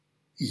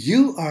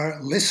You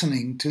are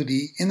listening to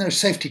the Inner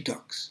Safety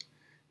Talks.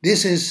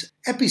 This is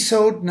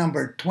episode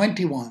number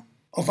 21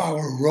 of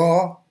our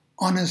raw,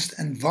 honest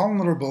and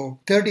vulnerable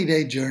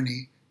 30-day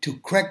journey to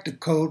crack the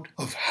code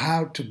of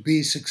how to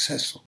be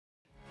successful.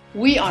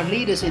 We are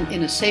leaders in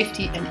inner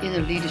safety and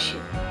inner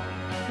leadership.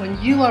 When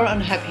you are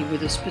unhappy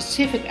with a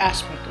specific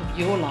aspect of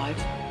your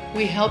life,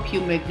 we help you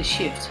make the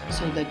shift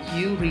so that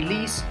you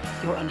release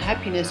your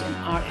unhappiness and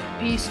are at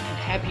peace and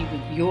happy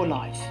with your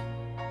life.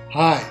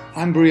 Hi,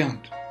 I'm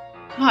Briant.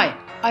 Hi,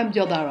 I'm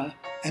𝘠𝘪𝘴.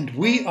 And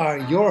we are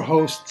your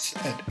hosts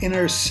at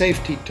Inner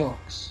Safety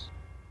Talks.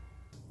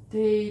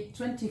 Day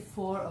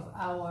 24 of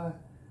our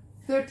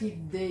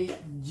 30-day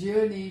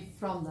journey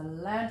from the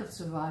land of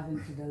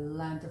surviving to the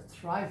land of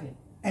thriving.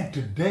 And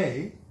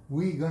today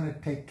we're going to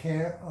take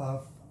care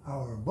of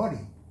our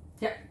body.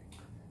 Yeah.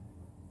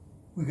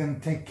 We're going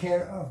to take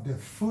care of the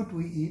food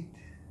we eat.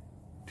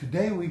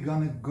 Today we're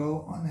going to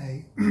go on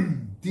a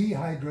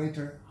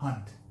dehydrator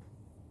hunt.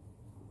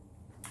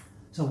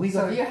 So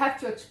you have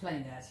to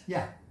explain that.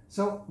 Yeah.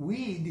 So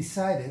we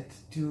decided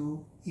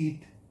to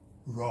eat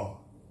raw.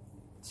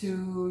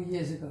 2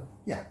 years ago.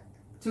 Yeah.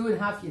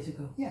 2.5 years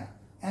ago. Yeah.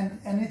 And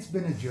it's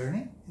been a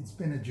journey.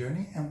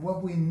 And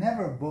what we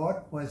never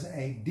bought was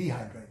a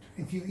dehydrator.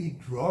 If you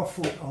eat raw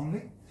food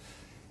only,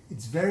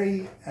 it's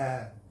very,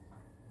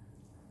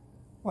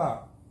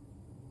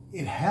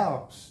 it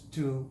helps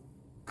to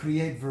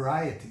create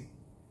variety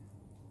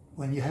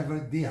when you have a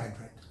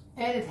dehydrator.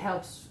 And it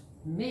helps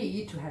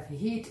me to have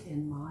heat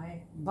in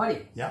my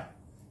body. Yeah.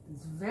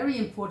 It's very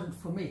important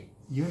for me.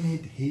 You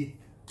need heat.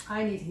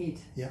 I need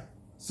heat. Yeah.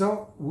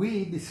 So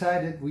we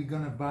decided we're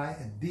going to buy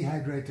a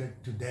dehydrator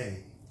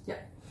today. Yeah.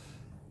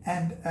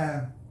 And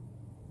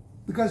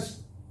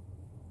because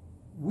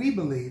we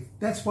believe,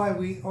 that's why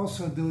we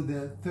also do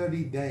the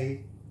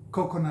 30-day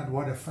coconut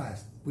water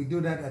fast. We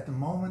do that at the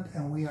moment,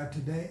 and we are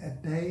today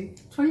at day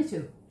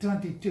 22.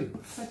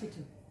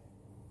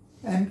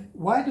 And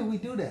why do we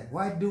do that?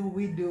 Why do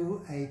we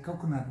do a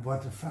coconut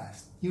water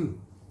fast? You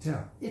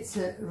tell. It's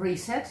a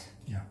reset.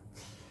 Yeah.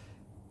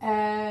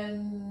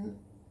 And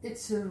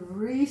it's a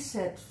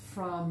reset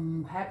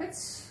from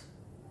habits.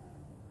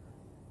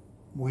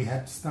 We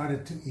had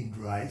started to eat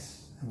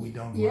rice, and we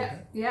don't want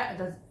that. Yeah,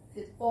 that's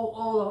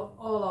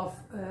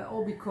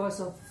all because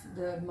of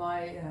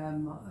my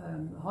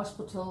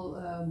hospital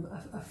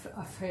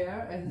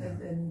affair,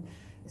 and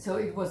so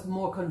it was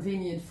more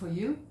convenient for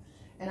you.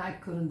 And I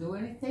couldn't do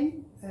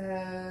anything.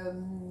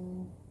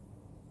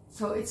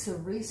 So it's a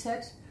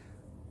reset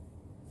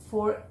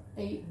for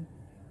a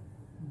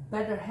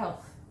better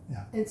health.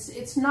 Yeah.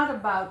 It's not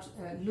about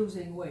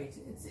losing weight.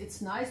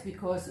 It's nice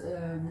because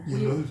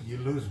you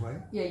lose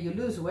weight. Yeah, you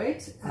lose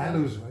weight. I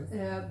lose weight.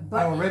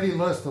 But I already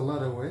lost a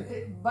lot of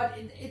weight. But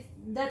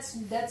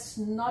that's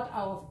not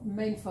our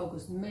main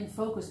focus. The main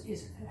focus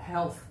is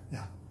health.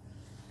 Yeah.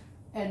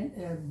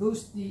 And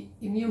boost the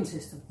immune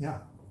system.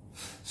 Yeah.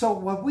 So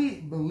what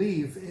we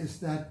believe is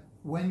that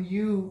when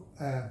you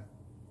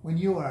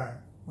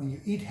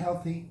eat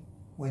healthy,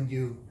 when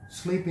you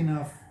sleep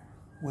enough,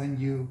 when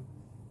you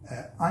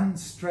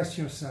unstress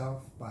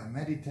yourself by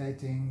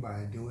meditating,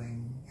 by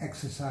doing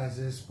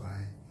exercises,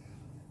 by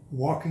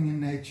walking in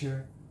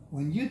nature,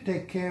 when you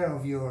take care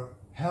of your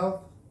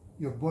health,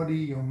 your body,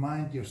 your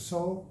mind, your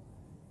soul,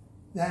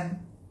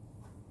 then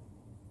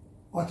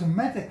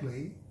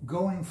automatically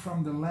going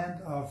from the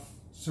land of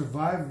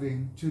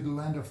surviving to the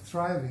land of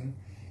thriving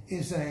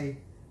is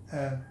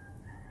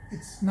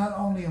it's not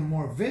only a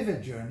more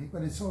vivid journey,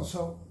 but it's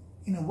also,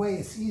 in a way,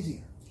 it's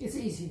easier. It's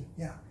easier.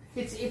 Yeah.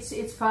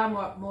 It's far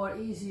more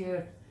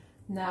easier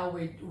now.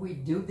 We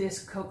do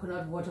this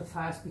coconut water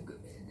fast because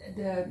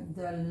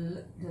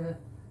the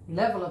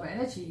level of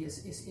energy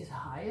is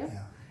higher.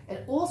 Yeah.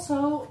 And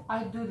also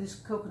I do this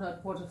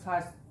coconut water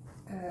fast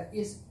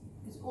is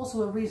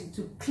also a reason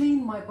to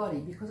clean my body,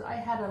 because I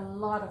had a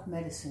lot of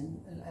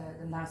medicine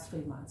the last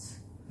 3 months.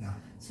 Yeah.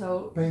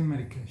 So pain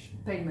medication.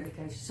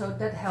 So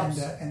that helps.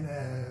 And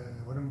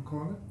what do I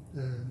call it?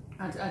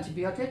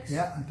 Antibiotics.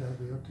 Yeah,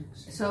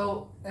 antibiotics.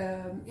 So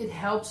it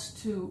helps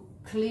to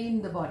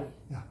clean the body.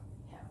 Yeah.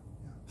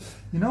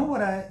 You know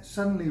what I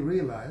suddenly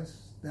realized?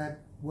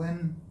 That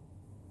when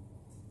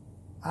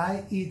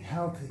I eat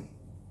healthy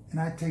and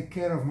I take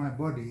care of my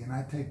body and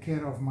I take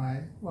care of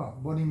my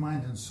body,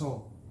 mind and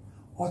soul,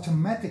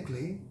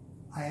 automatically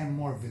I am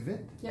more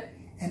vivid,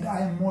 and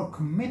I am more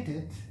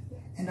committed,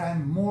 and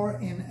I'm more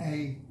in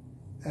a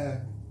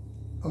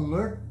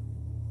alert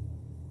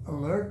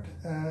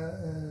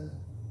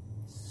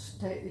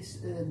state.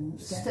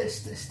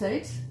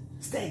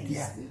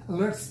 Yeah,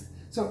 alert.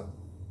 So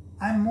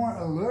I'm more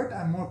alert,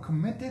 I'm more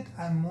committed,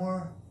 I'm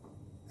more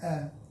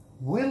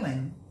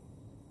willing.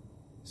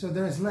 So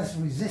there's less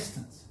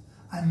resistance.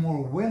 I'm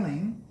more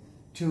willing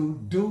to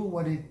do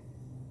what it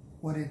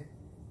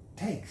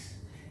takes.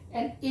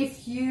 And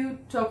if you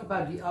talk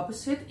about the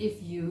opposite, if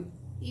you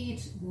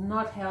eat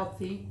not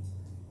healthy,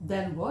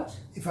 then what?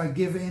 If I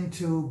give in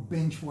to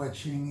binge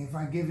watching, if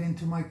I give in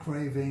to my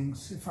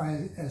cravings, if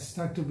I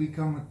start to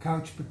become a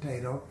couch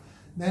potato,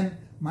 then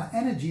my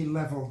energy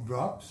level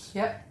drops.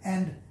 Yeah.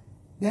 And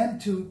then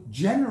to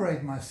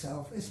generate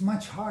myself is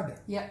much harder.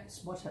 Yeah,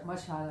 it's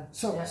much harder.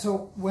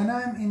 So when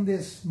I'm in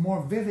this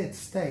more vivid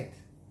state,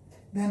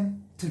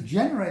 then to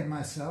generate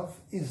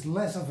myself is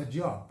less of a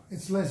job.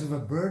 It's less of a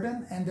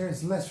burden, and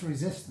there's less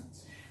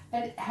resistance.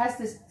 And it has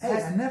this.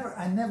 I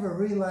never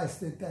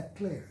realized it that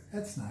clear.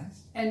 That's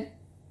nice. And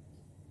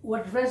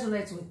what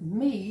resonates with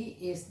me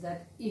is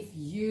that if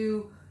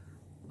you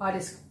are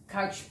this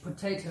couch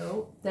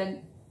potato,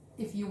 then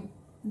if you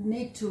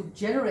need to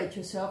generate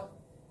yourself,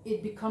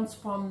 it becomes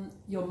from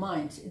your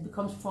mind. It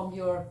becomes from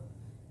your.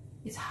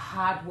 It's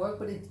hard work,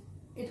 but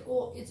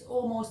it's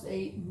almost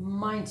a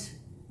mind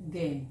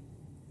game.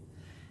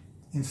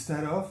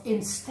 Instead of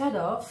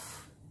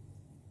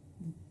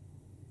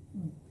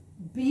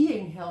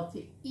being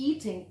healthy,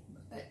 eating,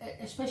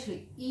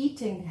 especially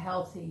eating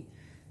healthy,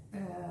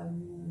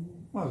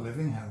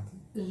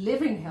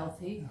 living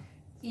healthy,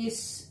 yeah,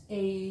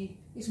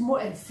 is more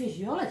a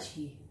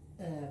physiology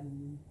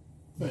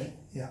thing.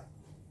 Yeah,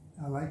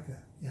 I like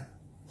that. Yeah.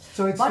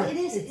 So it's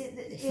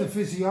the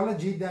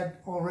physiology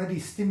that already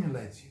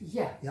stimulates you.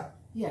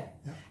 Yeah.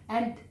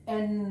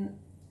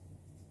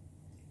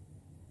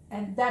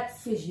 And that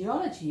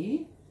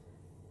physiology,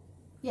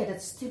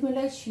 that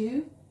stimulates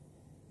you,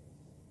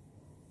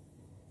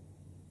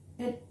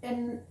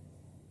 and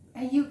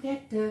you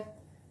get the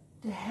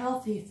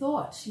healthy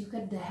thoughts, you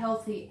get the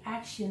healthy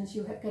actions,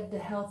 you get the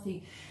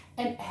healthy,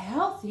 and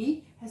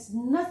healthy has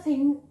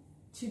nothing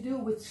to do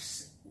with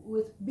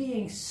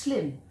being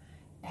slim.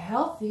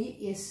 Healthy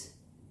is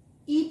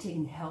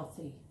eating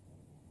healthy.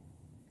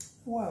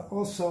 Well,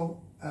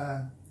 also,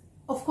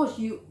 of course,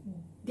 you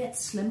get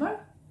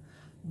slimmer.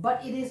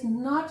 But it's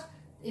not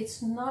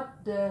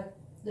the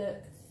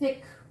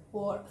thick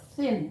or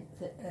thin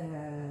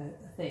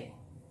thing.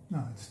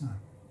 No, it's not.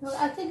 No,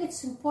 I think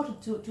it's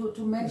important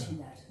to mention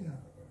that. Yeah.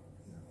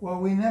 Well,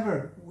 we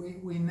never,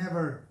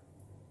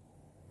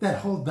 that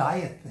whole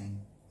diet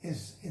thing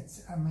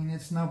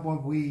it's not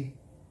what we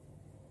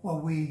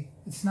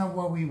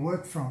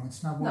work from.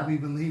 It's not what we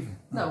believe in.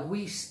 No,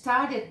 we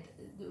started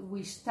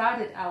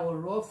our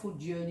raw food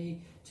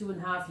journey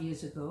 2.5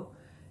 years ago.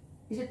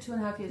 Is it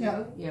 2.5 years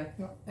ago? Yeah.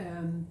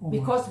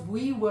 Because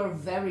we were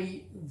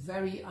very,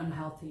 very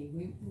unhealthy.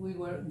 We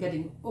were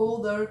getting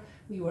older.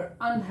 We were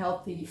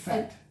unhealthy.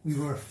 We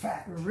were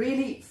fat.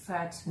 Really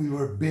fat. We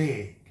were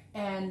big.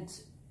 And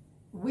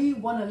we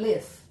want to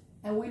live.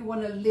 And we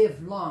want to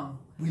live long.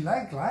 We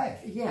like life.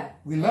 Yeah.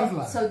 We love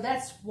life. So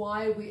that's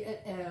why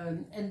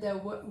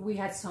we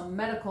had some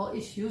medical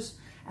issues.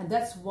 And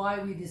that's why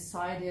we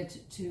decided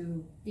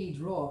to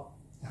eat raw.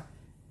 Yeah.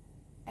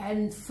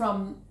 And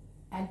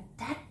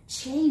that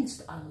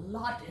changed a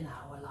lot in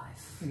our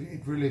life.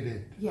 It really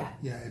did. Yeah.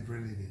 Yeah, it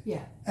really did.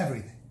 Yeah.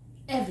 Everything.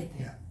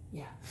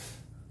 Yeah.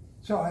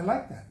 So I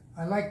like that.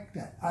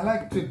 I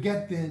like to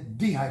get the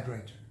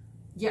dehydrator.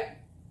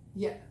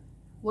 Yeah.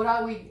 What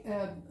are we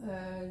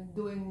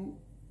doing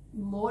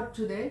more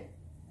today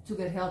to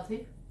get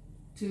healthy?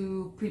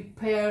 To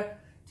prepare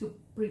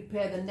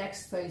the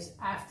next phase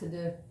after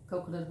the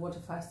coconut water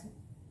fasting?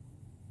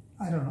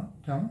 I don't know.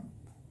 Tell me.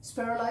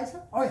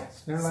 Sterilizer? Oh yeah,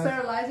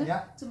 sterilizer.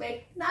 Yeah. To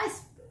make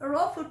nice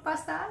raw food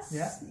pastas.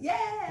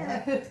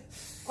 Yeah.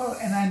 Oh,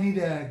 and I need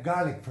a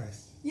garlic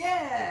press.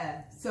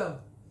 Yeah. So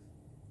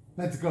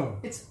let's go.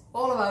 It's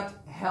all about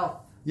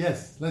health.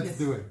 Yes, let's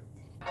do it.